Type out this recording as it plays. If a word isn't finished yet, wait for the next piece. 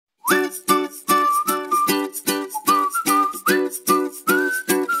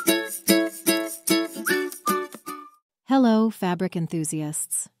fabric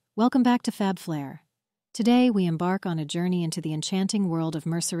enthusiasts. Welcome back to Fabflaire. Today, we embark on a journey into the enchanting world of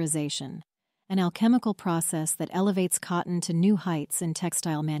mercerization, an alchemical process that elevates cotton to new heights in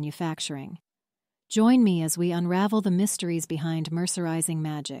textile manufacturing. Join me as we unravel the mysteries behind Mercerising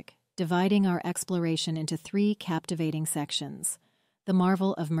Magic, dividing our exploration into three captivating sections: the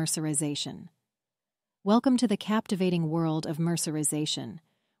marvel of mercerization. Welcome to the captivating world of mercerization,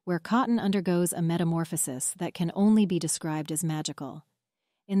 where cotton undergoes a metamorphosis that can only be described as magical.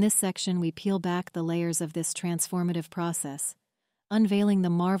 In this section, we peel back the layers of this transformative process, unveiling the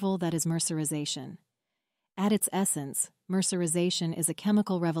marvel that is mercerization. At its essence, mercerization is a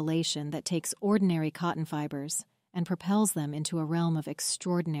chemical revelation that takes ordinary cotton fibers and propels them into a realm of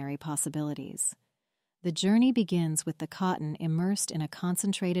extraordinary possibilities. The journey begins with the cotton immersed in a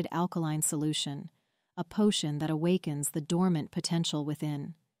concentrated alkaline solution, a potion that awakens the dormant potential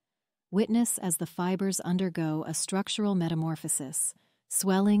within. Witness as the fibers undergo a structural metamorphosis,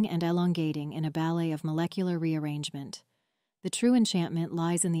 swelling and elongating in a ballet of molecular rearrangement. The true enchantment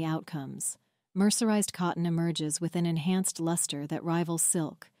lies in the outcomes. Mercerized cotton emerges with an enhanced luster that rivals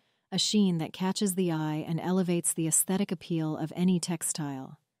silk, a sheen that catches the eye and elevates the aesthetic appeal of any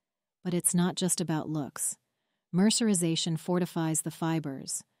textile. But it's not just about looks. Mercerization fortifies the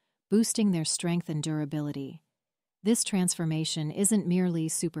fibers, boosting their strength and durability. This transformation isn't merely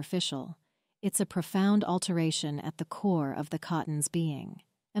superficial. It's a profound alteration at the core of the cotton's being.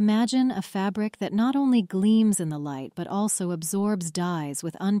 Imagine a fabric that not only gleams in the light but also absorbs dyes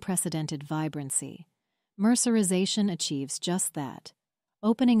with unprecedented vibrancy. Mercerization achieves just that,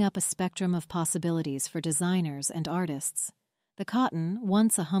 opening up a spectrum of possibilities for designers and artists. The cotton,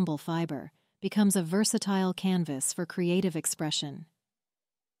 once a humble fiber, becomes a versatile canvas for creative expression.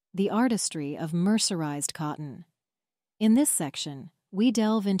 The artistry of mercerized cotton. In this section, we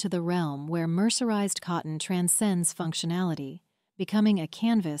delve into the realm where mercerized cotton transcends functionality, becoming a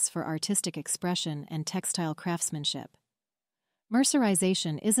canvas for artistic expression and textile craftsmanship.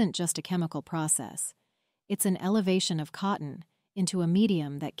 Mercerization isn't just a chemical process. It's an elevation of cotton into a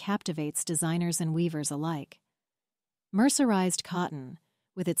medium that captivates designers and weavers alike. Mercerized cotton,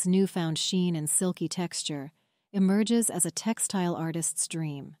 with its newfound sheen and silky texture, emerges as a textile artist's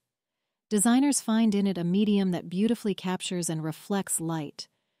dream. Designers find in it a medium that beautifully captures and reflects light,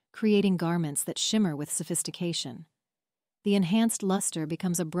 creating garments that shimmer with sophistication. The enhanced luster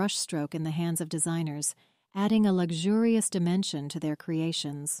becomes a brushstroke in the hands of designers, adding a luxurious dimension to their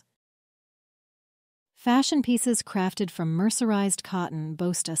creations. Fashion pieces crafted from mercerized cotton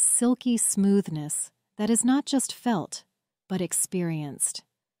boast a silky smoothness that is not just felt, but experienced.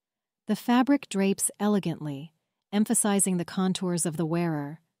 The fabric drapes elegantly, emphasizing the contours of the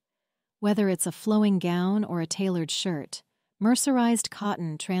wearer. Whether it's a flowing gown or a tailored shirt, mercerized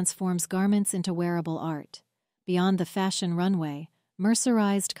cotton transforms garments into wearable art. Beyond the fashion runway,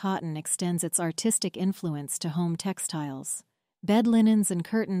 mercerized cotton extends its artistic influence to home textiles. Bed linens and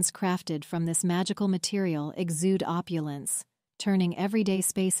curtains crafted from this magical material exude opulence, turning everyday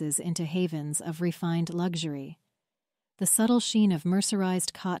spaces into havens of refined luxury. The subtle sheen of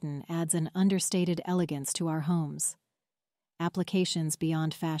mercerized cotton adds an understated elegance to our homes. Applications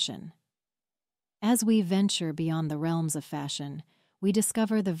beyond fashion. As we venture beyond the realms of fashion, we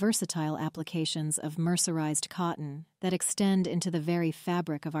discover the versatile applications of mercerized cotton that extend into the very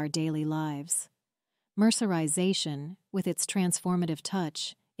fabric of our daily lives. Mercerization, with its transformative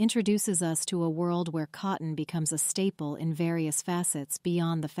touch, introduces us to a world where cotton becomes a staple in various facets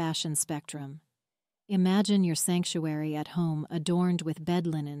beyond the fashion spectrum. Imagine your sanctuary at home adorned with bed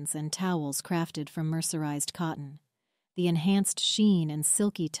linens and towels crafted from mercerized cotton. The enhanced sheen and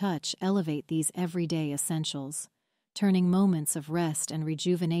silky touch elevate these everyday essentials, turning moments of rest and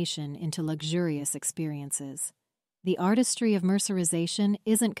rejuvenation into luxurious experiences. The artistry of mercerization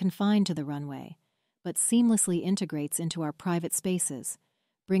isn't confined to the runway, but seamlessly integrates into our private spaces,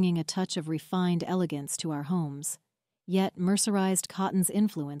 bringing a touch of refined elegance to our homes. Yet, mercerized cotton's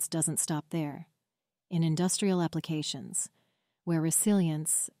influence doesn't stop there. In industrial applications, where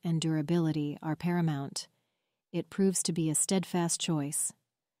resilience and durability are paramount, it proves to be a steadfast choice.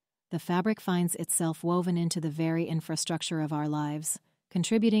 The fabric finds itself woven into the very infrastructure of our lives,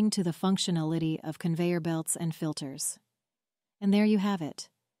 contributing to the functionality of conveyor belts and filters. And there you have it,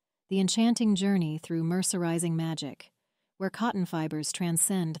 the enchanting journey through mercerizing magic, where cotton fibers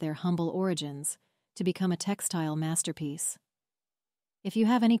transcend their humble origins to become a textile masterpiece. If you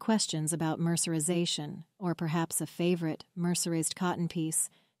have any questions about mercerization, or perhaps a favorite mercerized cotton piece,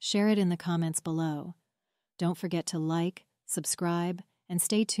 share it in the comments below. Don't forget to like, subscribe, and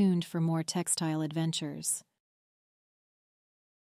stay tuned for more textile adventures.